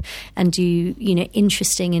develop and do,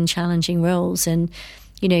 interesting and challenging roles. And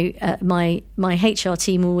my HR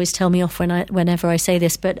team always tell me off whenever I say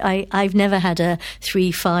this, but I've never had a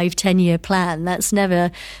 3, 5, 10-year plan. That's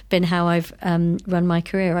never been how I've run my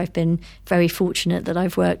career. I've been very fortunate that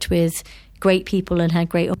I've worked with great people and had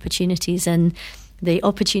great opportunities, and the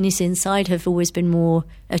opportunities inside have always been more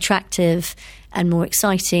attractive and more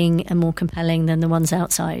exciting and more compelling than the ones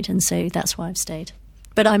outside, and so that's why I've stayed.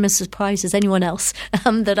 But I'm as surprised as anyone else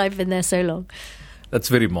that I've been there so long. That's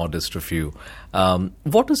very modest of you.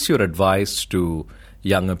 What is your advice to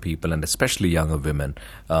younger people, and especially younger women,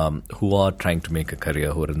 who are trying to make a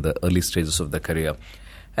career, who are in the early stages of their career?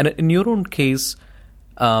 And in your own case,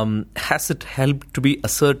 has it helped to be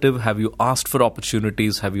assertive? Have you asked for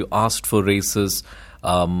opportunities? Have you asked for raises?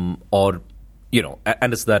 And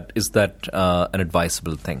is that an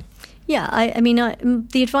advisable thing? Yeah,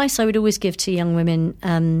 the advice I would always give to young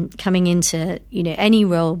women coming into, any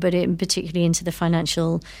role, but particularly into the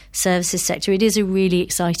financial services sector, it is a really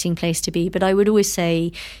exciting place to be. But I would always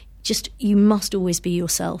say, you must always be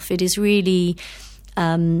yourself. It is really,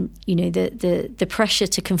 the pressure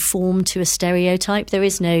to conform to a stereotype. There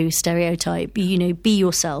is no stereotype. Be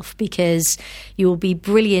yourself, because you'll be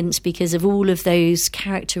brilliant because of all of those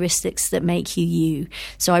characteristics that make you you.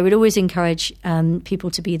 So I would always encourage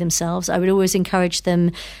people to be themselves. I would always encourage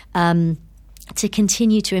them to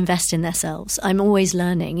continue to invest in themselves. I'm always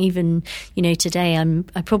learning. Even, today,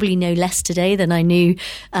 I probably know less today than I knew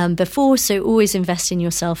before. So always invest in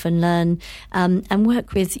yourself and learn, and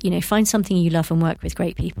work with, find something you love and work with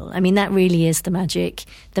great people. I mean, that really is the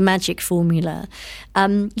magic formula.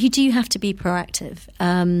 You do have to be proactive.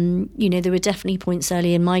 There were definitely points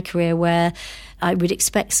early in my career where I would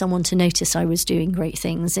expect someone to notice I was doing great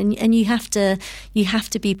things, and you have to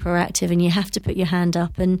be proactive, and you have to put your hand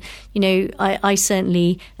up. And I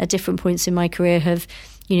certainly at different points in my career have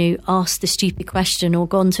asked the stupid question or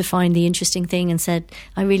gone to find the interesting thing and said,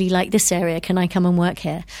 I really like this area, can I come and work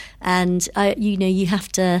here? And you have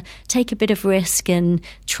to take a bit of risk and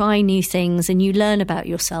try new things, and you learn about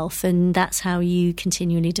yourself, and that's how you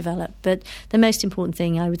continually develop. But the most important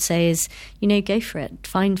thing I would say is, go for it.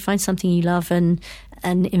 Find something you love and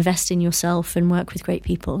invest in yourself and work with great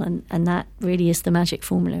people, and that really is the magic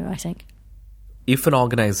formula, I think. If an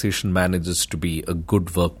organization manages to be a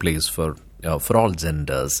good workplace for all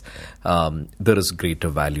genders, there is greater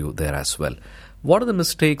value there as well. What are the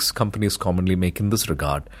mistakes companies commonly make in this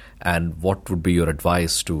regard, and what would be your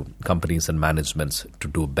advice to companies and managements to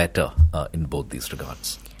do better in both these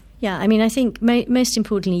regards? Yeah, I think most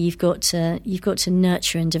importantly, you've got to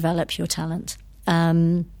nurture and develop your talent,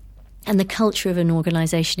 and the culture of an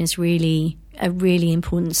organisation is really a really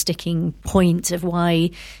important sticking point of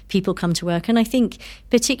why people come to work. And I think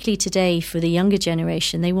particularly today for the younger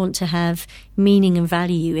generation, they want to have meaning and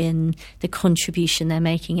value in the contribution they're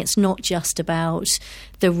making. It's not just about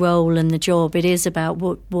the role and the job. It is about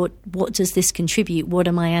what does this contribute? What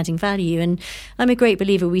am I adding value? And I'm a great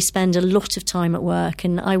believer we spend a lot of time at work,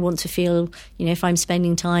 and I want to feel, if I'm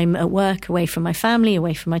spending time at work away from my family,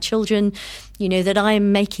 away from my children, that I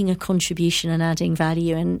am making a contribution and adding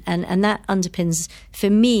value. And that underpins,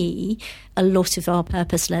 for me, a lot of our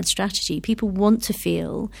purpose-led strategy. People want to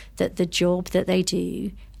feel that the job that they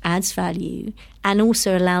do adds value and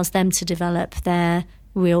also allows them to develop their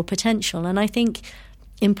real potential. And I think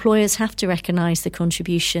employers have to recognise the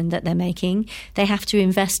contribution that they're making. They have to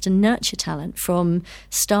invest and nurture talent from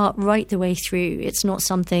start right the way through. It's not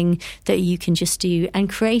something that you can just do, and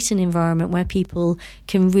create an environment where people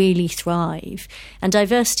can really thrive. And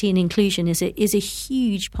diversity and inclusion is a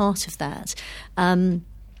huge part of that.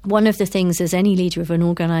 One of the things as any leader of an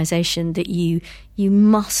organisation that you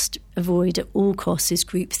must avoid at all costs is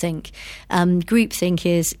groupthink. Groupthink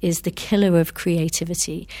is the killer of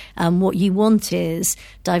creativity. What you want is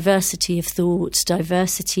diversity of thought,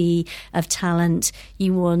 diversity of talent.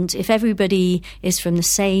 You want, if everybody is from the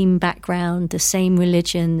same background, the same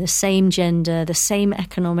religion, the same gender, the same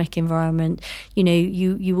economic environment,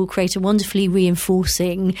 you will create a wonderfully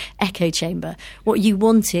reinforcing echo chamber. What you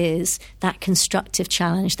want is that constructive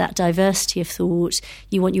challenge, that diversity of thought.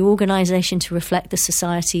 You want your organisation to reflect the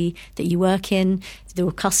society that you work in,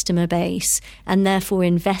 your customer base, and therefore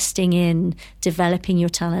investing in developing your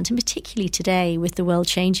talent, and particularly today with the world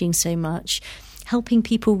changing so much, helping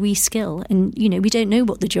people reskill. And, we don't know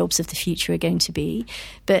what the jobs of the future are going to be,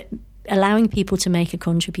 but allowing people to make a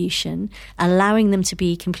contribution, allowing them to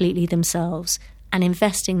be completely themselves, and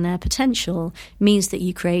investing their potential means that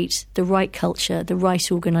you create the right culture, the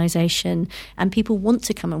right organisation, and people want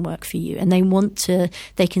to come and work for you, and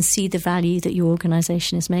they can see the value that your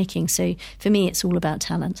organisation is making. So for me, it's all about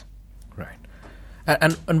talent. Right.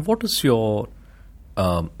 And what is your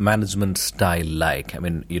management style like? I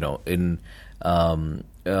mean,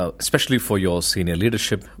 especially for your senior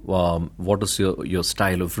leadership, what is your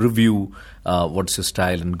style of review? What's your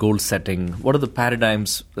style in goal setting? What are the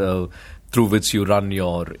paradigms through which you run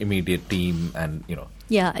your immediate team? And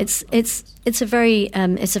Yeah, it's a very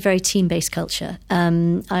team-based culture.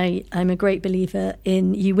 I'm a great believer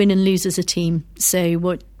in you win and lose as a team. So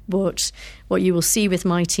what you will see with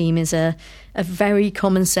my team is a very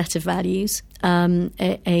common set of values, an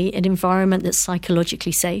environment that's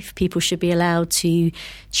psychologically safe. People should be allowed to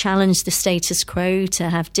challenge the status quo, to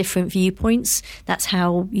have different viewpoints. That's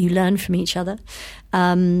how you learn from each other.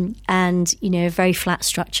 And a very flat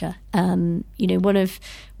structure.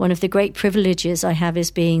 One of the great privileges I have is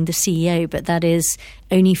being the CEO, but that is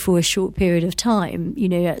only for a short period of time.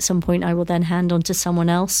 At some point I will then hand on to someone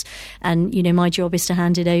else, and my job is to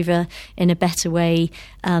hand it over in a better way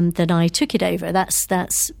than I took it over.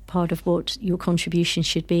 That's part of what your contribution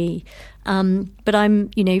should be. But I'm,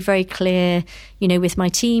 very clear, with my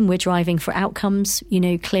team, we're driving for outcomes,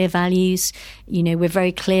 clear values. We're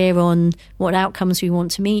very clear on what outcomes we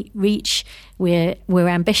want to reach. We're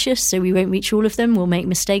ambitious, so we won't reach all of them. We'll make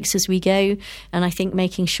mistakes as we go. And I think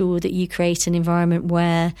making sure that you create an environment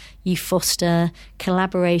where you foster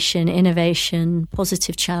collaboration, innovation,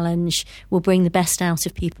 positive challenge will bring the best out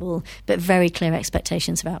of people, but very clear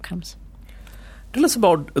expectations of outcomes. Tell us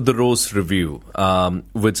about the Rose Review,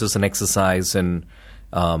 which is an exercise in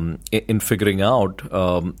figuring out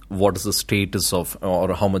what is the status of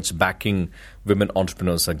or how much backing women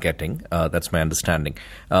entrepreneurs are getting. That's my understanding.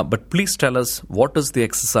 But please tell us, what is the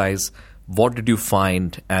exercise? What did you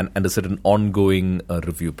find? And is it an ongoing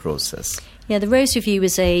review process? Yeah, the Rose Review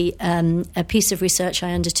was a piece of research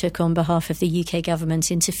I undertook on behalf of the UK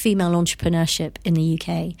government into female entrepreneurship in the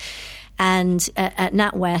UK. And at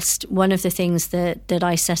NatWest, one of the things that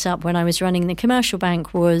I set up when I was running the commercial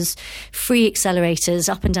bank was free accelerators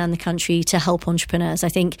up and down the country to help entrepreneurs. I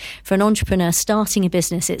think for an entrepreneur starting a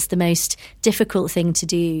business, it's the most difficult thing to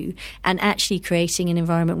do. And actually creating an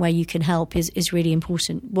environment where you can help is really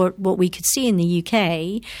important. What we could see in the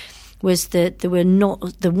UK was that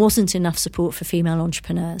there wasn't enough support for female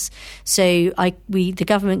entrepreneurs. So the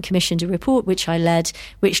government commissioned a report which I led,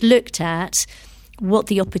 which looked at what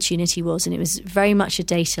the opportunity was, and it was very much a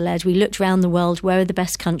data-led. We looked around the world, where are the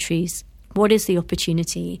best countries? What is the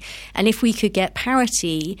opportunity? And if we could get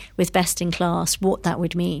parity with best in class, what that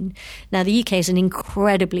would mean. Now, the UK is an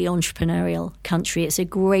incredibly entrepreneurial country. It's a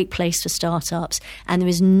great place for startups, and there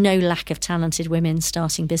is no lack of talented women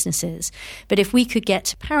starting businesses. But if we could get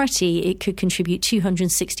to parity, it could contribute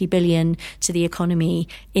 260 billion to the economy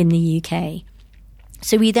in the UK.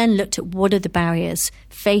 So we then looked at what are the barriers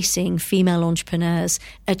facing female entrepreneurs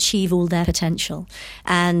achieve all their potential.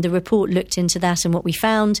 And the report looked into that, and what we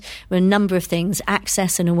found were a number of things.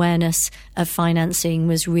 Access and awareness of financing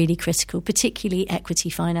was really critical, particularly equity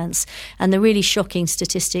finance. And the really shocking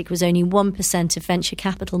statistic was only 1% of venture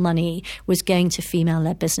capital money was going to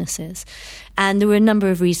female-led businesses. And there were a number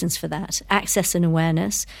of reasons for that. Access and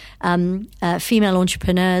awareness. Female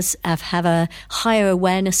entrepreneurs have a higher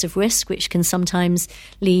awareness of risk, which can sometimes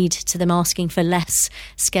lead to them asking for less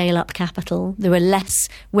scale-up capital. There were less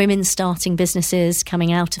women starting businesses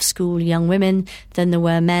coming out of school, young women, than there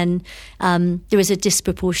were men. There was a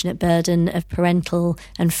disproportionate burden of parental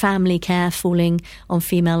and family care falling on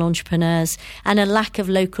female entrepreneurs, and a lack of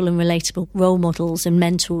local and relatable role models and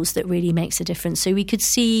mentors that really makes a difference. So we could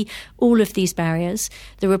see all of these barriers.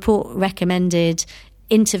 The report recommended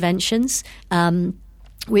interventions,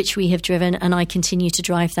 which we have driven, and I continue to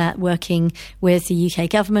drive that, working with the UK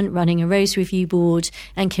government, running a Rose Review board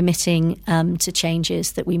and committing to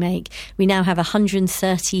changes that we make. We now have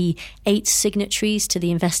 138 signatories to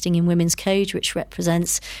the Investing in Women's Code, which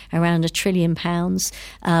represents around £1 trillion.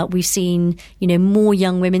 We've seen, more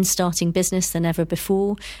young women starting business than ever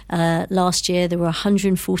before. Last year, there were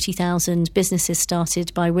 140,000 businesses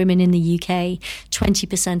started by women in the UK.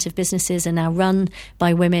 20% of businesses are now run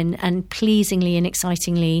by women, and pleasingly and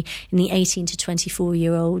excitingly, in the 18 to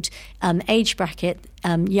 24-year-old age bracket,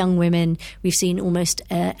 young women, we've seen almost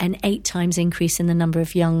an 8 times increase in the number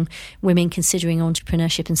of young women considering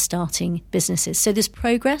entrepreneurship and starting businesses. So there's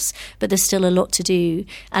progress, but there's still a lot to do.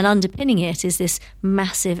 And underpinning it is this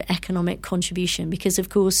massive economic contribution, because, of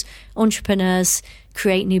course, entrepreneurs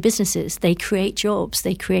create new businesses, they create jobs,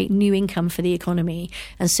 they create new income for the economy.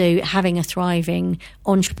 And so having a thriving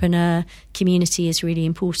entrepreneur community is really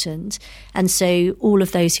important. And so all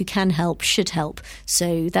of those who can help should help.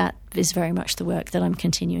 So that is very much the work that I'm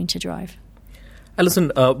continuing to drive. Alison,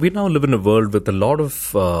 we now live in a world with a lot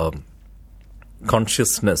of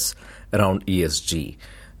consciousness around ESG.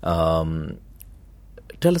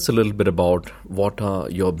 Tell us a little bit about what are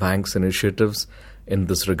your bank's initiatives in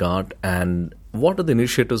this regard, and what are the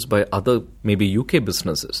initiatives by other maybe UK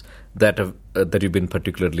businesses that you've been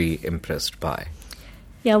particularly impressed by?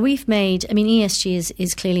 Yeah, we've made, ESG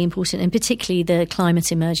is clearly important, and particularly the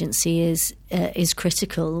climate emergency is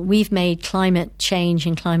critical. We've made climate change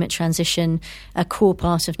and climate transition a core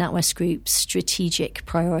part of NatWest Group's strategic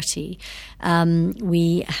priority.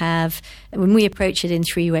 We approach it in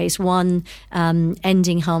 3 ways. 1,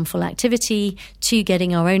 ending harmful activity. 2,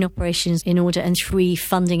 getting our own operations in order. And 3,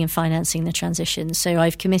 funding and financing the transition. So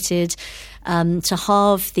I've committed to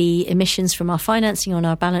halve the emissions from our financing on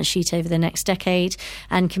our balance sheet over the next decade,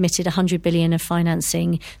 and committed 100 billion of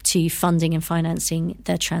financing to funding and financing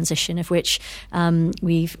the transition, of which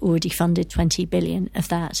we've already funded 20 billion of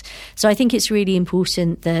that. So I think it's really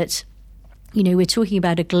important that we're talking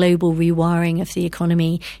about a global rewiring of the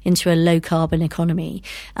economy into a low-carbon economy.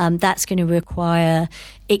 That's going to require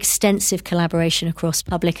extensive collaboration across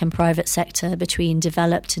public and private sector between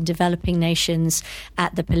developed and developing nations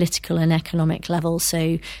at the political and economic level.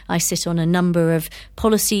 So I sit on a number of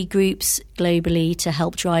policy groups globally to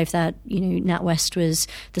help drive that. NatWest was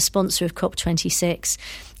the sponsor of COP26.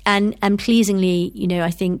 And pleasingly, I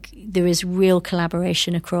think there is real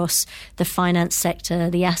collaboration across the finance sector,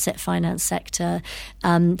 the asset finance sector,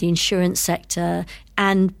 the insurance sector,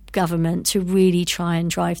 and government to really try and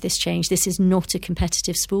drive this change. This is not a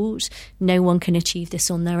competitive sport. No one can achieve this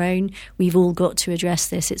on their own. We've all got to address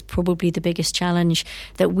this. It's probably the biggest challenge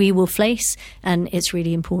that we will face, and it's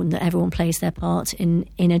really important that everyone plays their part in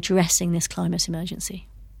addressing this climate emergency.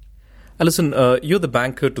 Alison, you're the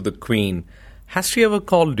banker to the Queen. Has she ever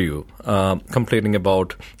called you complaining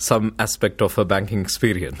about some aspect of her banking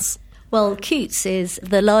experience? Well, Coutts is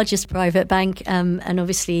the largest private bank, and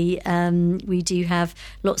obviously we do have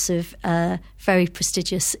lots of very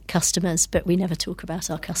prestigious customers, but we never talk about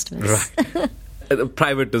our customers. Right.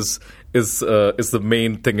 Private is the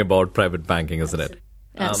main thing about private banking, isn't it?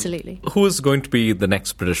 Absolutely. Who is going to be the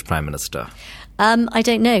next British Prime Minister? I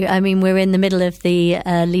don't know. We're in the middle of the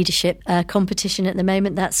leadership competition at the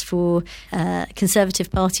moment. That's for Conservative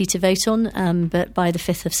Party to vote on. But by the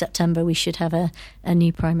 5th of September, we should have a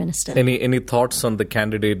new Prime Minister. Any thoughts on the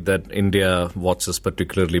candidate that India watches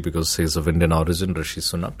particularly because he's of Indian origin, Rishi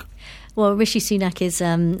Sunak? Well, Rishi Sunak is,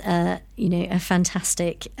 a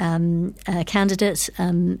fantastic candidate.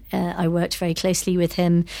 I worked very closely with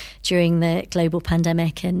him during the global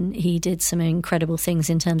pandemic, and he did some incredible things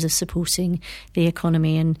in terms of supporting the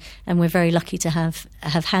economy. And we're very lucky to have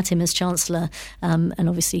had him as Chancellor. And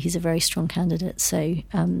obviously, he's a very strong candidate. So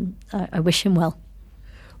I wish him well.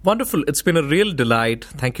 Wonderful. It's been a real delight.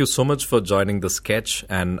 Thank you so much for joining the sketch,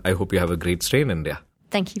 and I hope you have a great stay in India.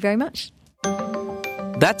 Thank you very much.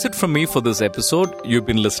 That's it from me for this episode. You've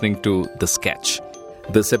been listening to The Sketch.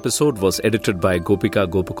 This episode was edited by Gopika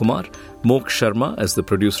Gopakumar, Moksh Sharma is the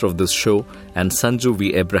producer of this show, and Sanju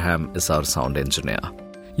V. Abraham is our sound engineer.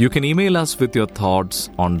 You can email us with your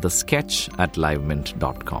thoughts on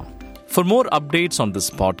thesketch@livemint.com. For more updates on this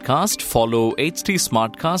podcast, follow HT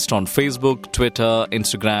Smartcast on Facebook, Twitter,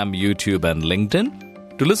 Instagram, YouTube and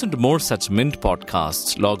LinkedIn. To listen to more such Mint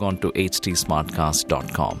podcasts, log on to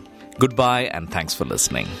htsmartcast.com. Goodbye and thanks for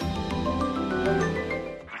listening.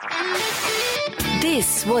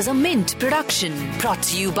 This was a Mint production brought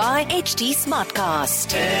to you by HT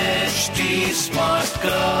Smartcast. HT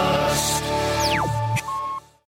Smartcast.